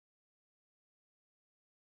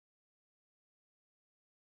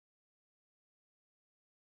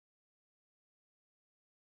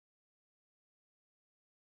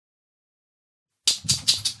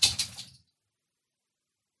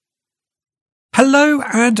Hello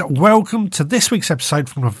and welcome to this week's episode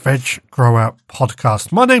from the Veg Grower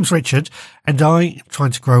podcast. My name's Richard and I am trying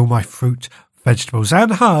to grow my fruit, vegetables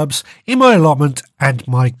and herbs in my allotment and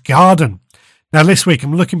my garden. Now this week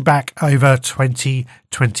I'm looking back over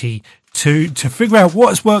 2022 to figure out what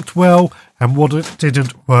has worked well and what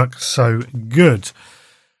didn't work so good.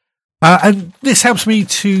 And this helps me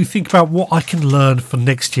to think about what I can learn for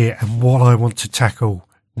next year and what I want to tackle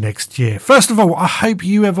next year. First of all, I hope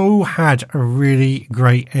you have all had a really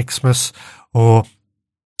great Xmas or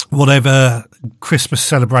whatever Christmas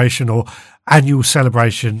celebration or annual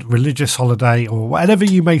celebration, religious holiday or whatever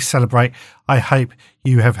you may celebrate. I hope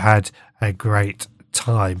you have had a great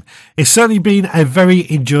time. It's certainly been a very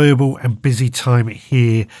enjoyable and busy time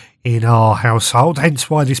here in our household, hence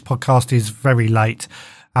why this podcast is very late.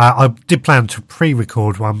 I did plan to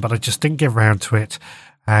pre-record one, but I just didn't get around to it.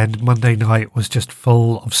 And Monday night was just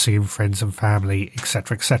full of seeing friends and family,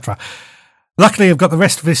 etc., etc. Luckily, I've got the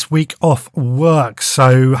rest of this week off work,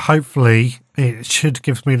 so hopefully it should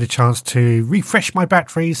give me the chance to refresh my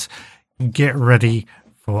batteries and get ready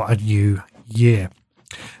for a new year.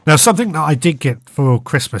 Now, something that I did get for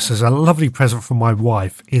Christmas as a lovely present from my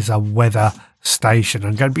wife is a weather station.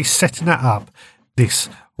 I'm going to be setting that up this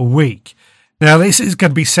week. Now, this is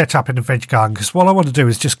going to be set up in the veg garden because what I want to do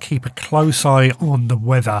is just keep a close eye on the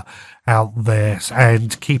weather out there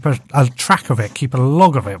and keep a track of it, keep a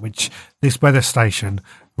log of it, which this weather station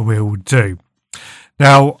will do.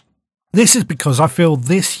 Now, this is because I feel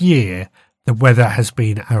this year the weather has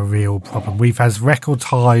been a real problem. We've had record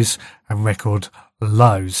highs and record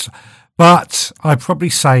lows, but I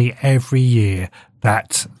probably say every year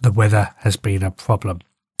that the weather has been a problem.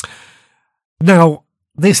 Now,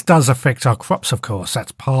 this does affect our crops, of course.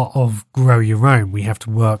 That's part of grow your own. We have to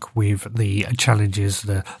work with the challenges,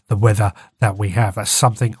 the weather that we have. That's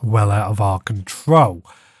something well out of our control.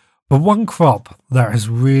 But one crop that has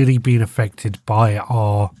really been affected by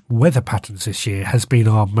our weather patterns this year has been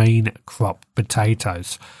our main crop,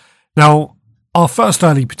 potatoes. Now, our first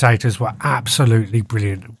early potatoes were absolutely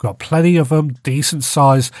brilliant. We've got plenty of them, decent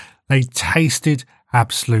size. They tasted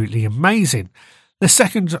absolutely amazing. The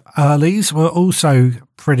second earlies were also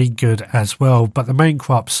pretty good as well, but the main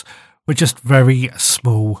crops were just very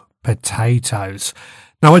small potatoes.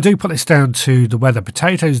 Now, I do put this down to the weather.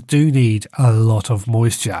 Potatoes do need a lot of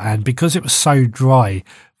moisture, and because it was so dry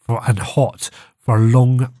and hot for a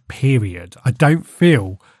long period, I don't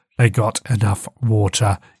feel they got enough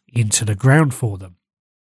water into the ground for them.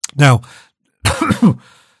 Now,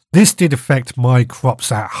 this did affect my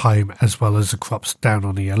crops at home as well as the crops down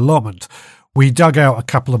on the allotment. We dug out a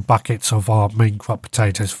couple of buckets of our main crop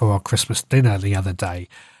potatoes for our Christmas dinner the other day.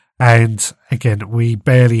 And again, we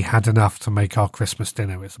barely had enough to make our Christmas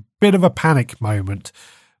dinner. It was a bit of a panic moment,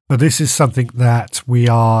 but this is something that we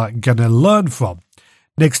are going to learn from.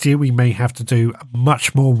 Next year, we may have to do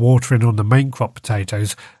much more watering on the main crop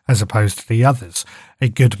potatoes as opposed to the others. A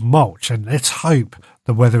good mulch, and let's hope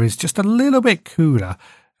the weather is just a little bit cooler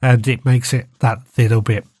and it makes it that little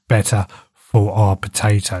bit better for our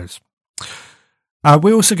potatoes.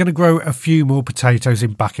 We're also going to grow a few more potatoes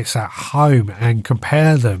in buckets at home and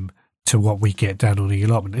compare them to what we get down on the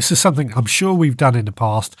allotment. This is something I'm sure we've done in the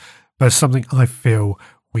past, but it's something I feel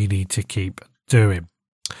we need to keep doing.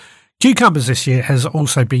 Cucumbers this year has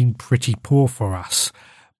also been pretty poor for us,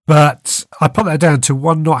 but I put that down to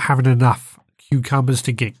one, not having enough cucumbers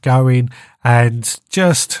to get going, and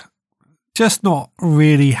just not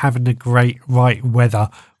really having the right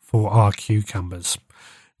weather for our cucumbers.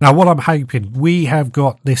 Now, what I'm hoping, we have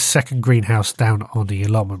got this second greenhouse down on the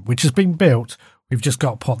allotment, which has been built. We've just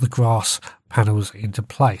got to put the grass panels into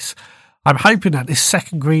place. I'm hoping that this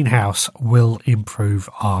second greenhouse will improve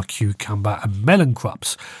our cucumber and melon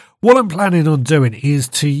crops. What I'm planning on doing is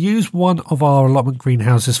to use one of our allotment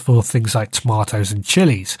greenhouses for things like tomatoes and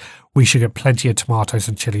chilies. We should get plenty of tomatoes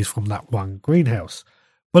and chilies from that one greenhouse.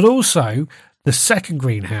 But also, the second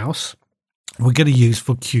greenhouse we're going to use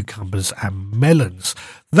for cucumbers and melons.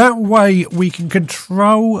 That way we can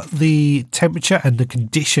control the temperature and the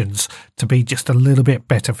conditions to be just a little bit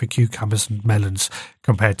better for cucumbers and melons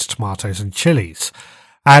compared to tomatoes and chilies.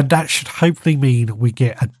 And that should hopefully mean we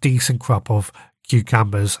get a decent crop of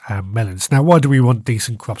cucumbers and melons. Now, why do we want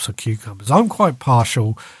decent crops of cucumbers? I'm quite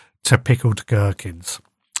partial to pickled gherkins.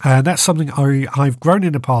 And that's something I've grown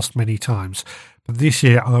in the past many times. But this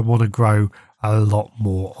year I want to grow a lot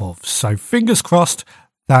more of. So fingers crossed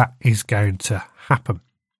that is going to happen.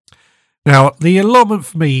 Now, the allotment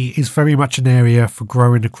for me is very much an area for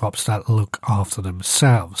growing the crops that look after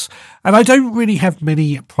themselves. And I don't really have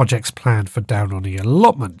many projects planned for down on the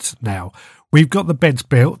allotment now. We've got the beds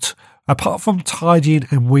built. apart from tidying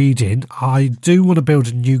and weeding, I do want to build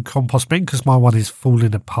a new compost bin because my one is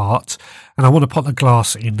falling apart, and I want to put the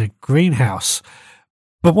glass in the greenhouse.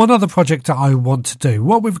 But one other project that I want to do,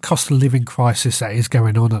 what with the cost of living crisis that is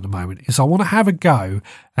going on at the moment, is I want to have a go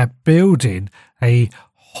at building a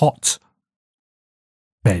hot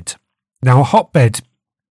bed. Now, a hot bed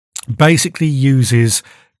basically uses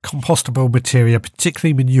compostable material,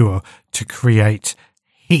 particularly manure, to create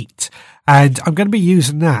heat. And I'm going to be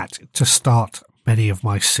using that to start many of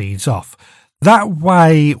my seeds off. That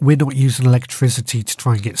way, we're not using electricity to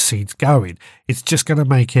try and get seeds going. It's just going to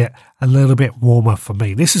make it a little bit warmer for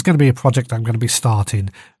me. This is going to be a project I'm going to be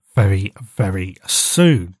starting very, very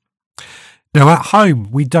soon. Now, at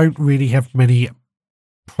home, we don't really have many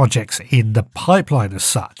projects in the pipeline as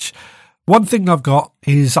such. One thing I've got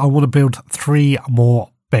is I want to build 3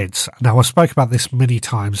 more beds. Now, I spoke about this many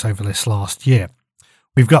times over this last year.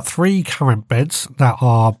 We've got 3 current beds that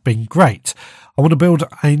are being great. I want to build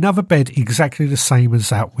another bed exactly the same as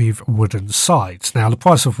that with wooden sides. Now, the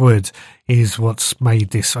price of wood is what's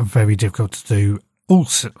made this very difficult to do all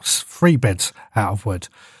 3 beds out of wood.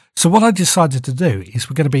 So what I decided to do is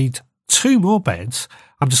we're going to build 2 more beds.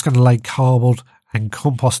 I'm just going to lay cardboard and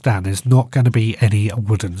compost down. There's not going to be any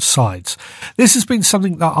wooden sides. This has been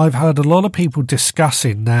something that I've heard a lot of people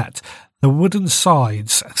discussing, that the wooden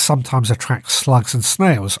sides sometimes attract slugs and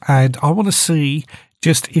snails, and I want to see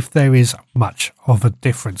just if there is much of a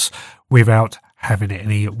difference without having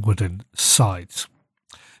any wooden sides.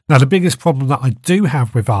 Now, the biggest problem that I do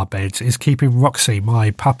have with our beds is keeping Roxy,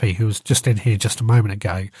 my puppy, who was just in here just a moment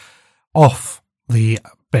ago, off the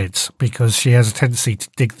beds, because she has a tendency to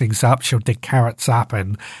dig things up. She'll dig carrots up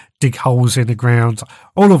and dig holes in the ground,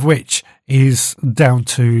 all of which is down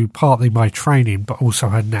to partly my training, but also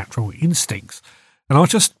her natural instincts. And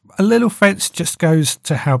a little fence just goes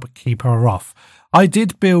to help keep her off. I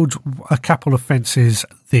did build a couple of fences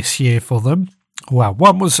this year for them. Well,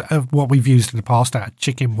 one was what we've used in the past, out of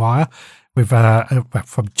chicken wire, with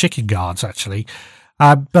from chicken guards actually.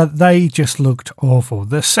 But they just looked awful.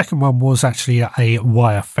 The second one was actually a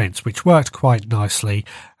wire fence, which worked quite nicely,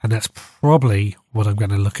 and that's probably what I'm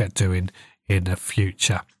going to look at doing in the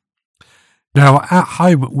future. Now, at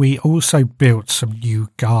home, we also built some new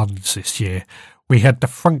gardens this year. We had the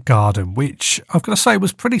front garden, which I've got to say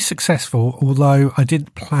was pretty successful, although I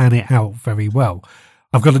didn't plan it out very well.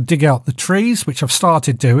 I've got to dig out the trees, which I've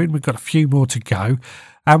started doing. We've got a few more to go.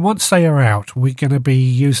 And once they are out, we're going to be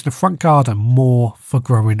using the front garden more for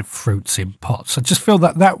growing fruits in pots. I just feel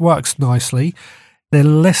that that works nicely. They're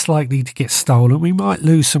less likely to get stolen. We might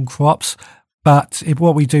lose some crops, but if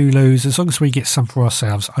what we do lose, as long as we get some for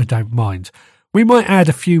ourselves, I don't mind. We might add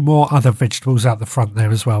a few more other vegetables out the front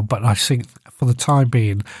there as well, but I think for the time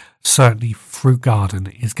being, certainly fruit garden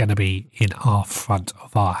is going to be in our front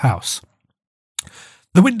of our house.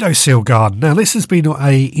 The windowsill garden. Now, this has been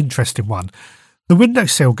an interesting one. The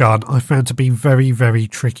windowsill garden I found to be very, very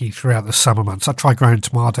tricky throughout the summer months. I tried growing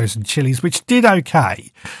tomatoes and chilies, which did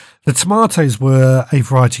okay. The tomatoes were a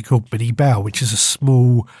variety called Mini Bell, which is a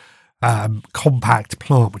small, compact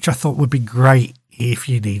plant, which I thought would be great if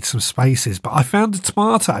you need some spaces. But I found the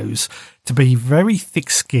tomatoes to be very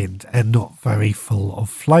thick-skinned and not very full of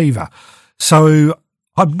flavour. So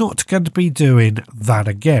I'm not going to be doing that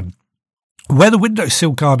again. Where the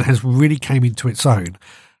windowsill garden has really came into its own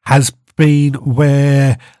has been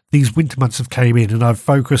where these winter months have came in, and I've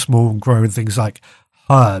focused more on growing things like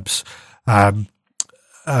herbs,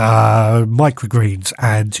 microgreens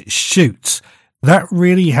and shoots. That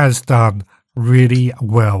really has done really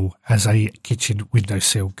well as a kitchen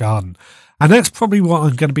windowsill garden, and that's probably what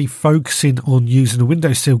I'm going to be focusing on using the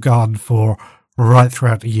windowsill garden for right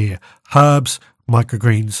throughout the year. Herbs,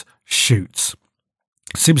 microgreens, shoots.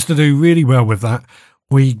 Seems to do really well with that.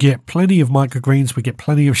 We get plenty of microgreens, we get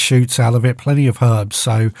plenty of shoots out of it, plenty of herbs,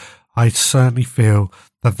 so I certainly feel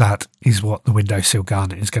that that is what the windowsill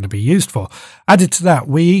garden is going to be used for. Added to that,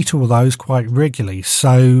 we eat all those quite regularly,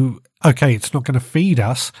 so okay, it's not going to feed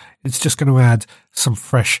us, it's just going to add some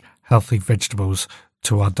fresh, healthy vegetables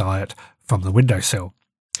to our diet from the windowsill.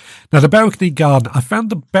 Now, the balcony garden, I found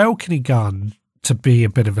the balcony garden to be a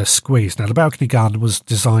bit of a squeeze. Now, the balcony garden was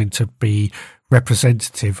designed to be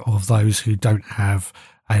representative of those who don't have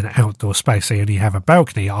an outdoor space. They only have a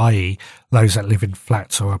balcony, i.e. those that live in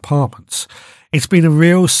flats or apartments. It's been a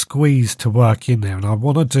real squeeze to work in there, and I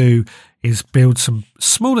want to do is build some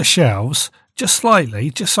smaller shelves, just slightly,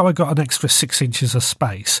 just so I got an extra 6 inches of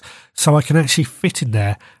space, so I can actually fit in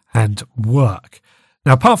there and work.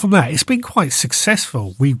 Now, apart from that, it's been quite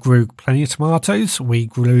successful. We grew plenty of tomatoes. We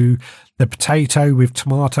grew the potato with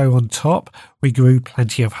tomato on top. We grew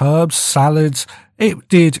plenty of herbs, salads. It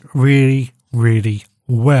did really, really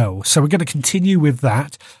well. So we're going to continue with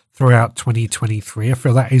that throughout 2023. I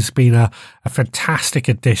feel that has been a fantastic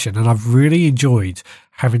addition, and I've really enjoyed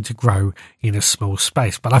having to grow in a small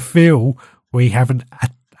space. But I feel we haven't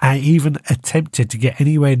even attempted to get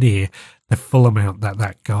anywhere near the full amount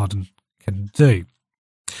that garden can do.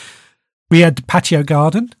 We had the patio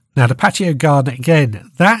garden. Now, the patio garden,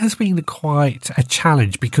 again, that has been quite a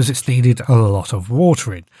challenge because it's needed a lot of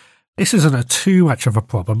watering. This isn't too much of a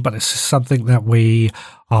problem, but it's something that we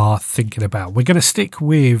are thinking about. We're going to stick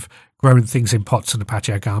with growing things in pots in the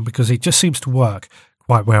patio garden because it just seems to work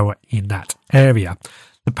quite well in that area.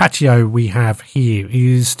 The patio we have here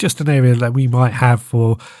is just an area that we might have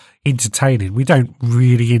for entertaining. We don't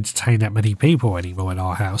really entertain that many people anymore in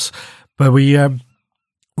our house, but we have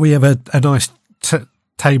a nice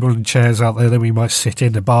table and chairs out there that we might sit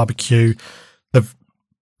in, the barbecue,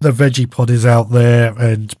 the veggie pod is out there,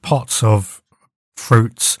 and pots of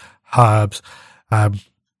fruits, herbs,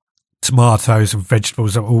 tomatoes and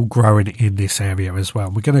vegetables are all growing in this area as well.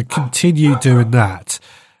 We're going to continue doing that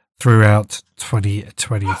throughout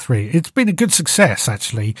 2023. It's been a good success,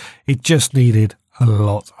 actually. It just needed a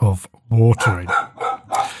lot of watering.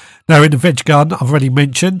 Now, in the veg garden, I've already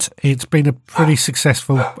mentioned, it's been a pretty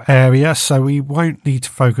successful area, so we won't need to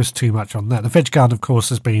focus too much on that. The veg garden, of course,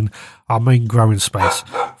 has been our main growing space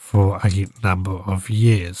for a number of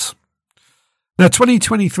years. Now,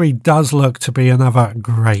 2023 does look to be another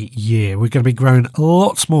great year. We're going to be growing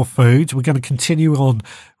lots more food. We're going to continue on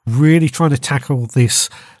really trying to tackle this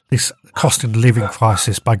cost of living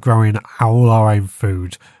crisis by growing all our own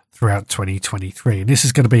food throughout 2023. And this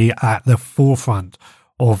is going to be at the forefront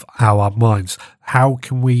of our minds. How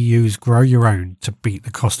can we use grow your own to beat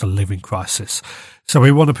the cost of living crisis? So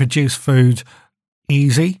we want to produce food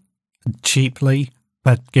easy, cheaply,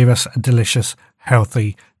 but give us a delicious,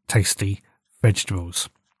 healthy, tasty vegetables.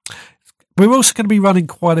 We're also going to be running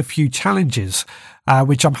quite a few challenges,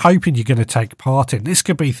 which I'm hoping you're going to take part in. This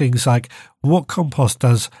could be things like, what compost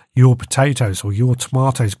does your potatoes or your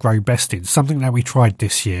tomatoes grow best in? Something that we tried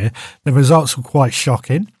this year. The results were quite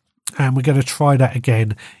shocking, and we're going to try that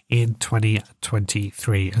again in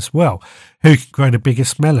 2023 as well. Who can grow the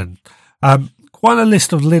biggest melon? Quite a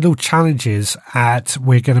list of little challenges that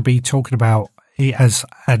we're going to be talking about as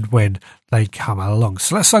and when they come along.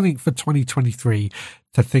 So that's something for 2023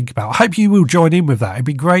 to think about. I hope you will join in with that. It'd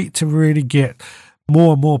be great to really get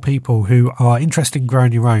more and more people who are interested in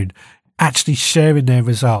growing your own actually sharing their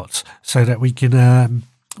results so that we can,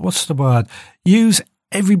 use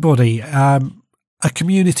everybody, a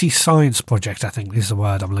community science project, I think is the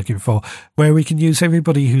word I'm looking for, where we can use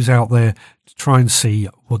everybody who's out there to try and see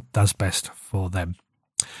what does best for them.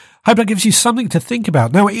 Hope that gives you something to think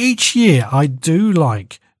about. Now, each year I do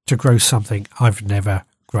like to grow something I've never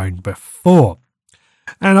grown before.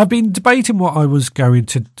 And I've been debating what I was going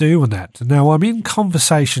to do on that. Now, I'm in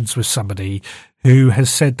conversations with somebody who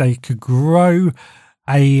has said they could grow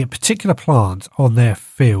a particular plant on their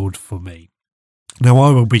field for me. Now,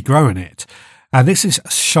 I will be growing it. And this is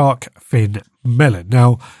shark fin melon.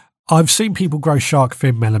 Now, I've seen people grow shark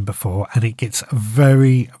fin melon before, and it gets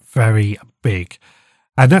very, very big.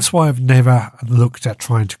 And that's why I've never looked at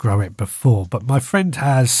trying to grow it before. But my friend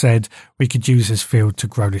has said we could use his field to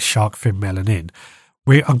grow this shark fin melon in.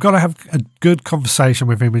 I've got to have a good conversation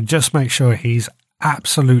with him and just make sure he's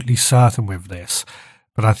absolutely certain with this.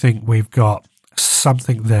 But I think we've got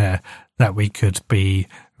something there that we could be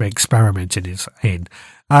experimenting in.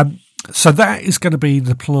 So that is going to be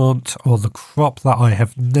the plant or the crop that I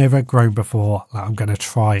have never grown before that I'm going to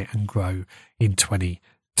try and grow in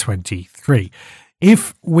 2023.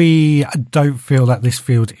 If we don't feel that this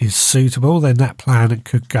field is suitable, then that plan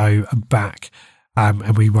could go back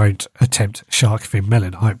and we won't attempt shark fin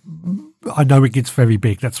melon. I know it gets very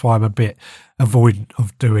big. That's why I'm a bit avoidant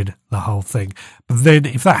of doing the whole thing. But then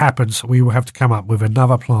if that happens, we will have to come up with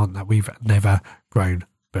another plant that we've never grown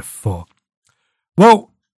before.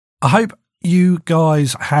 Well, I hope you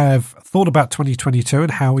guys have thought about 2022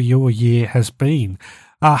 and how your year has been.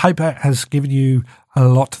 I hope it has given you a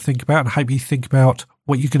lot to think about, and I hope you think about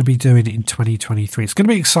what you're going to be doing in 2023. It's going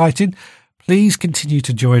to be exciting. Please continue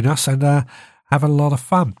to join us and have a lot of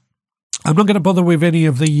fun. I'm not going to bother with any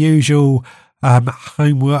of the usual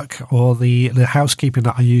homework or the housekeeping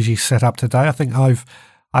that I usually set up today. I think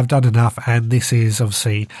I've done enough, and this is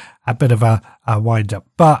obviously a bit of a wind up.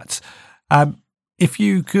 But if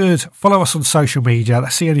you could follow us on social media,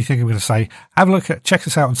 that's the only thing I'm going to say. Have a look check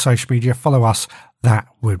us out on social media, follow us. That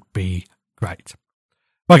would be great.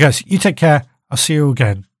 Right, guys, you take care. I'll see you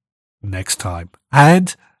again next time.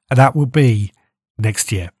 And that will be next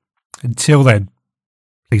year. Until then,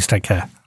 please take care.